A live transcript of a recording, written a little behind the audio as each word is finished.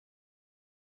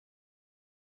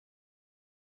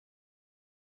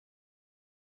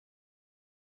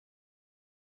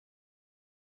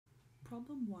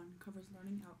Problem 1 covers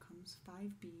learning outcomes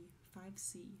 5B,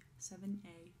 5C,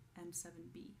 7A, and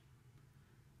 7B.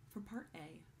 For Part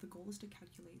A, the goal is to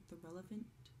calculate the relevant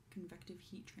convective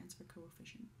heat transfer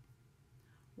coefficient.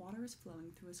 Water is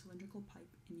flowing through a cylindrical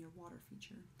pipe in your water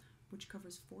feature, which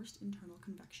covers forced internal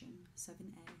convection,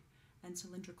 7A, and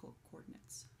cylindrical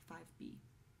coordinates, 5B.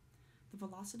 The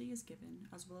velocity is given,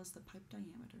 as well as the pipe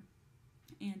diameter,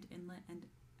 and inlet and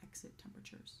exit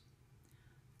temperatures.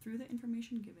 Through the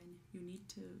information given, you need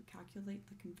to calculate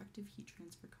the convective heat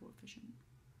transfer coefficient.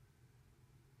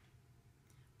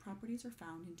 Properties are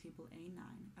found in Table A9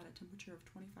 at a temperature of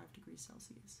 25 degrees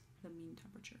Celsius, the mean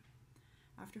temperature.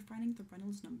 After finding the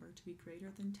Reynolds number to be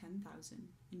greater than 10,000,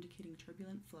 indicating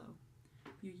turbulent flow,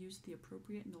 you use the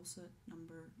appropriate Nolsett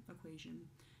number equation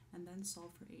and then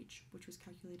solve for H, which was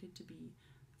calculated to be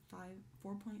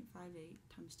 4.58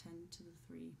 times 10 to the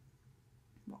 3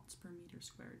 watts per meter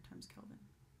squared times Kelvin.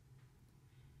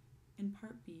 In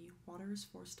Part B, water is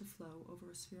forced to flow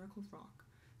over a spherical rock,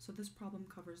 so this problem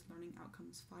covers learning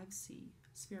outcomes 5C,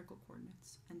 spherical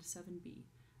coordinates, and 7B,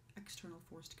 external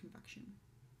forced convection.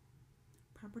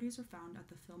 Properties are found at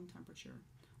the film temperature,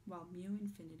 while mu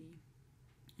infinity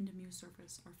and mu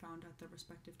surface are found at their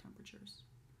respective temperatures.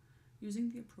 Using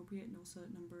the appropriate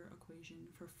Nolsett number equation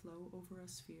for flow over a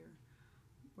sphere,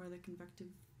 where the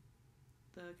convective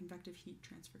heat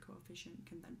transfer coefficient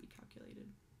can then be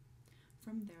calculated.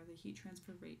 From there, the heat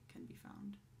transfer rate can be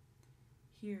found.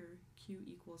 Here, Q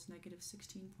equals negative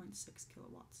 16.6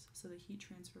 kilowatts, so the heat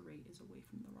transfer rate is away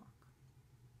from the rock.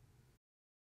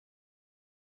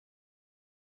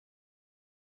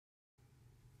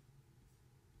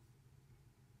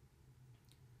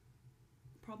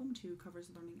 Problem 2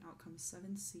 covers learning outcomes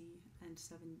 7C and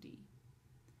 7D.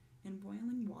 In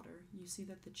boiling water, you see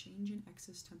that the change in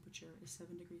excess temperature is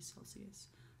 7 degrees Celsius,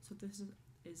 so this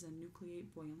is a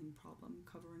nucleate boiling problem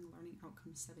covering learning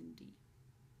outcome 7D.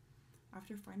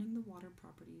 After finding the water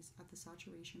properties at the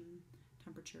saturation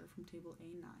temperature from Table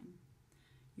A9,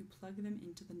 you plug them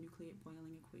into the nucleate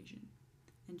boiling equation,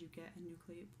 and you get a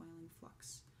nucleate boiling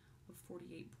flux of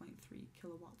 48.3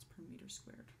 kilowatts per meter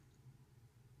squared.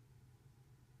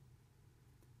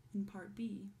 In Part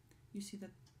B, you see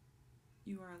that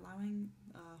you are allowing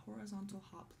a horizontal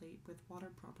hot plate with water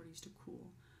properties to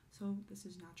cool, so this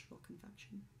is natural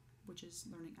convection, which is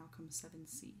learning outcome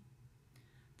 7C.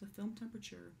 The film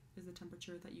temperature is the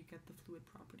temperature that you get the fluid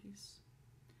properties.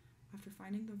 After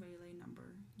finding the Rayleigh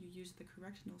number, you use the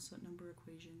correct Nolsett number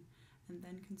equation and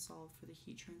then can solve for the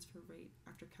heat transfer rate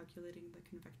after calculating the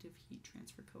convective heat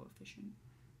transfer coefficient.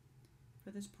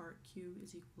 For this part, Q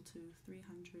is equal to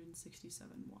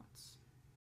 367 watts.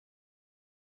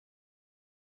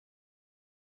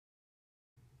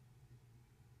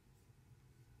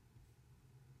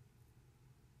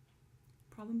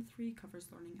 Problem 3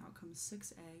 covers learning outcomes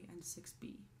 6A and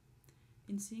 6B.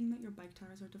 In seeing that your bike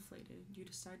tires are deflated, you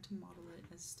decide to model it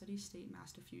as steady-state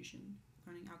mass diffusion,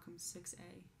 learning outcome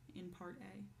 6A, in Part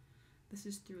A. This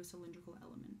is through a cylindrical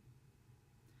element.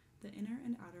 The inner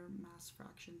and outer mass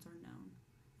fractions are known,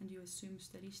 and you assume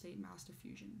steady-state mass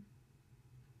diffusion.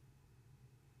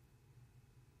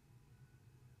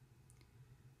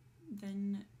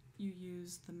 Then you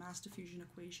use the mass diffusion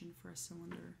equation for a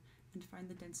cylinder and find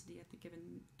the density at the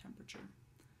given temperature.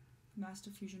 The mass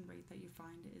diffusion rate that you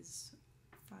find is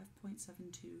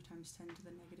 5.72 times 10 to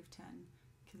the negative 10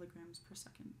 kilograms per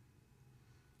second.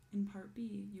 In Part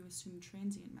B, you assume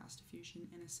transient mass diffusion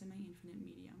in a semi-infinite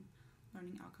medium,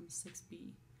 learning outcome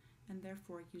 6B, and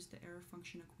therefore use the error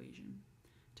function equation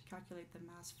to calculate the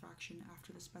mass fraction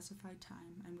after the specified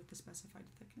time and with the specified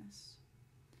thickness.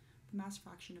 The mass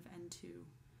fraction of N2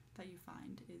 that you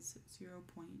find is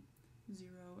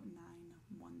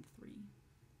 0.0913.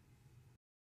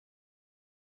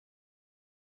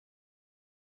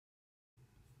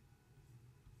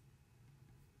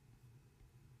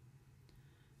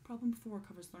 Problem 4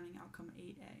 covers learning outcome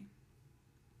 8A.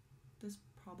 This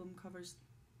problem covers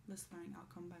this learning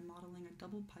outcome by modeling a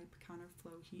double pipe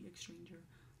counterflow heat exchanger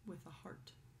with a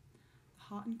heart. The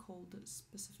hot and cold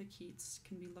specific heats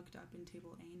can be looked up in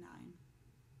Table A9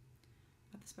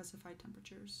 at the specified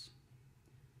temperatures,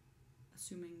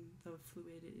 assuming the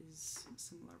fluid is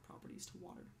similar properties to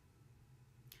water.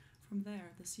 From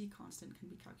there, the C constant can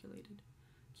be calculated.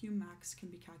 Q max can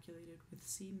be calculated with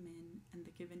C min and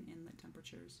the given inlet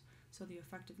temperatures, so the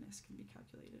effectiveness can be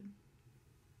calculated.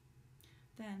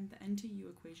 Then the NTU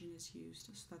equation is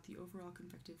used so that the overall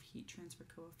convective heat transfer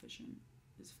coefficient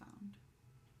is found.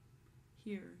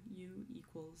 Here, U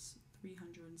equals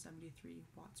 373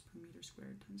 watts per meter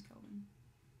squared times Kelvin.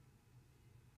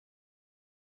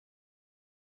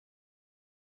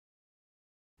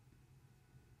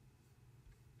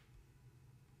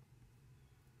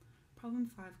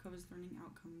 Problem 5 covers learning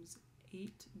outcomes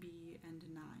 8b and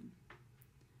 9.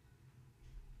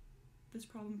 This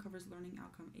problem covers learning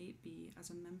outcome 8b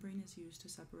as a membrane is used to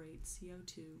separate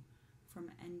CO2 from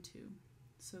N2,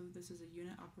 so this is a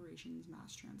unit operations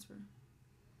mass transfer.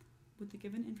 With the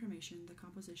given information, the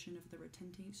composition of the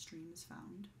retentate stream is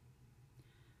found,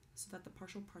 so that the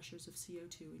partial pressures of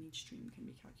CO2 in each stream can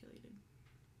be calculated.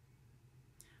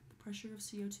 The pressure of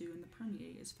CO2 in the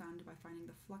permeate is found by finding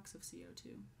the flux of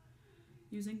CO2,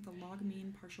 using the log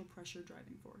mean partial pressure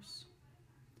driving force.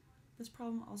 This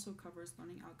problem also covers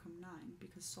learning outcome 9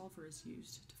 because solver is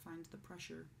used to find the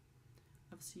pressure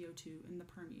of CO2 in the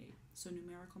permeate, so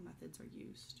numerical methods are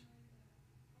used.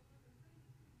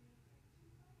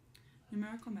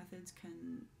 Numerical methods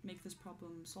can make this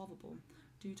problem solvable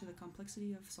due to the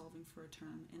complexity of solving for a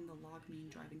term in the log mean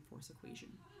driving force equation.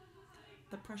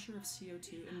 The pressure of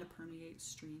CO2 in the permeate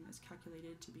stream is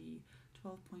calculated to be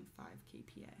 12.5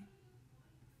 kPa.